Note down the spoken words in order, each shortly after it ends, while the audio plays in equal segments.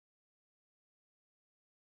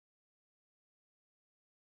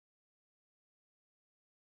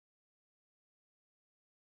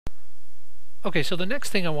Okay, so the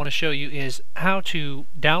next thing I want to show you is how to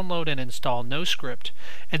download and install NoScript,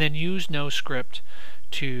 and then use NoScript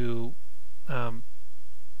to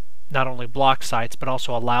not only block sites but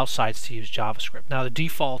also allow sites to use JavaScript. Now the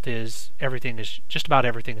default is just about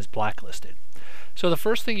everything is blacklisted. So the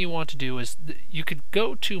first thing you want to do is you could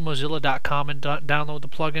go to mozilla.com and download the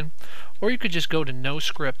plugin, or you could just go to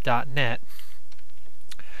noscript.net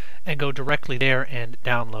and go directly there and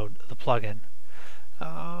download the plugin.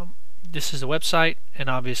 This is a website, and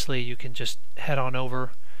obviously you can just head on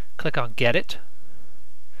over, click on Get It,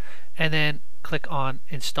 and then click on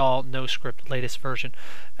Install NoScript latest version.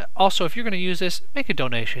 Also, if you're going to use this, make a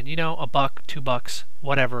donation. You know, $1, $2,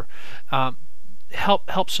 whatever.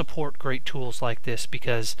 Help support great tools like this,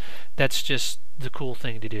 because that's just the cool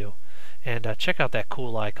thing to do. And check out that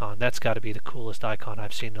cool icon. That's got to be the coolest icon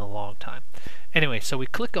I've seen in a long time. Anyway, so we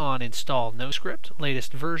click on Install NoScript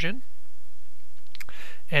latest version,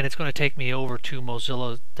 and it's going to take me over to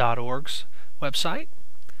mozilla.org's website.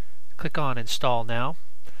 Click on Install Now.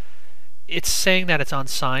 It's saying that it's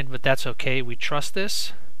unsigned, but that's okay. We trust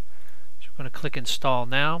this. So we're going to click Install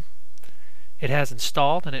Now. It has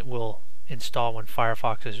installed, and it will install when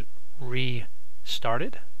Firefox is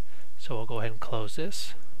restarted. So we'll go ahead and close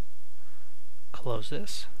this, close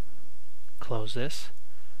this, close this,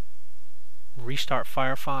 restart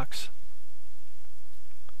Firefox.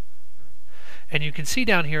 And you can see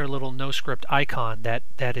down here a little NoScript icon that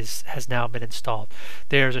has now been installed.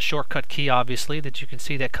 There's a shortcut key, obviously, that you can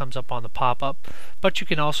see that comes up on the pop-up, but you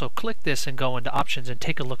can also click this and go into options and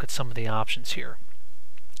take a look at some of the options here.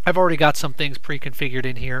 I've already got some things pre-configured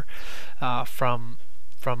in here from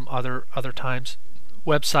other times.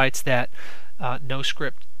 Websites that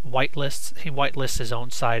NoScript whitelists. He whitelists his own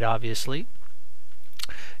site, obviously,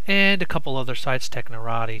 and a couple other sites: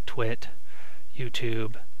 Technorati, Twit,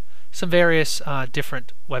 YouTube. Some various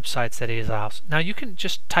different websites that he allows. Now you can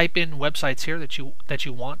just type in websites here that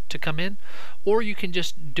you want to come in, or you can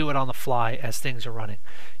just do it on the fly as things are running.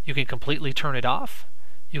 You can completely turn it off.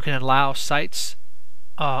 You can allow sites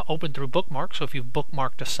open through bookmarks, so if you've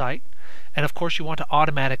bookmarked a site, and of course you want to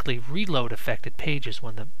automatically reload affected pages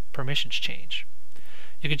when the permissions change.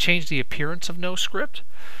 You can change the appearance of NoScript.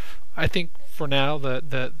 I think for now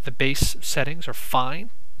the base settings are fine.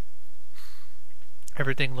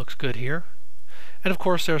 Everything looks good here. And of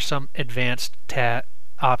course there are some advanced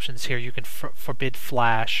options here. You can forbid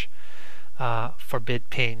flash, forbid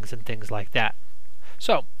pings, and things like that.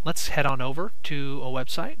 So let's head on over to a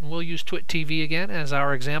website, and we'll use Twit TV again as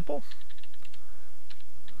our example.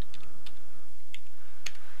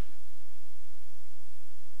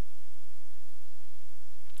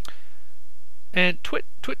 And Twit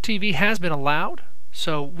TV has been allowed,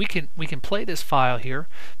 so we can play this file here.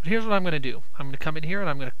 But here's what I'm going to do. I'm going to come in here and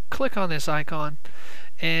I'm going to click on this icon,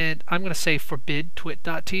 and I'm going to say forbid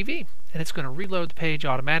twit.tv, and it's going to reload the page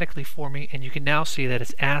automatically for me, and you can now see that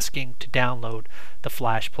it's asking to download the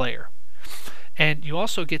Flash player. And you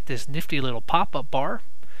also get this nifty little pop-up bar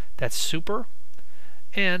that's super,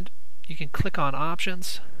 and you can click on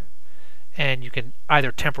options, and you can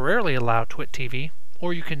either temporarily allow Twit TV,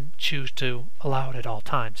 or you can choose to allow it at all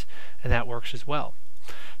times, and that works as well.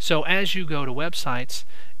 So as you go to websites,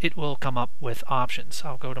 it will come up with options.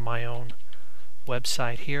 I'll go to my own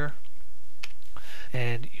website here,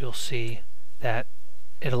 and you'll see that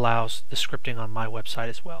it allows the scripting on my website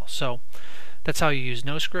as well. So that's how you use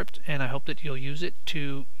NoScript, and I hope that you'll use it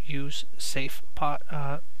to use safe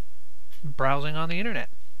browsing on the internet.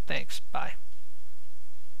 Thanks. Bye.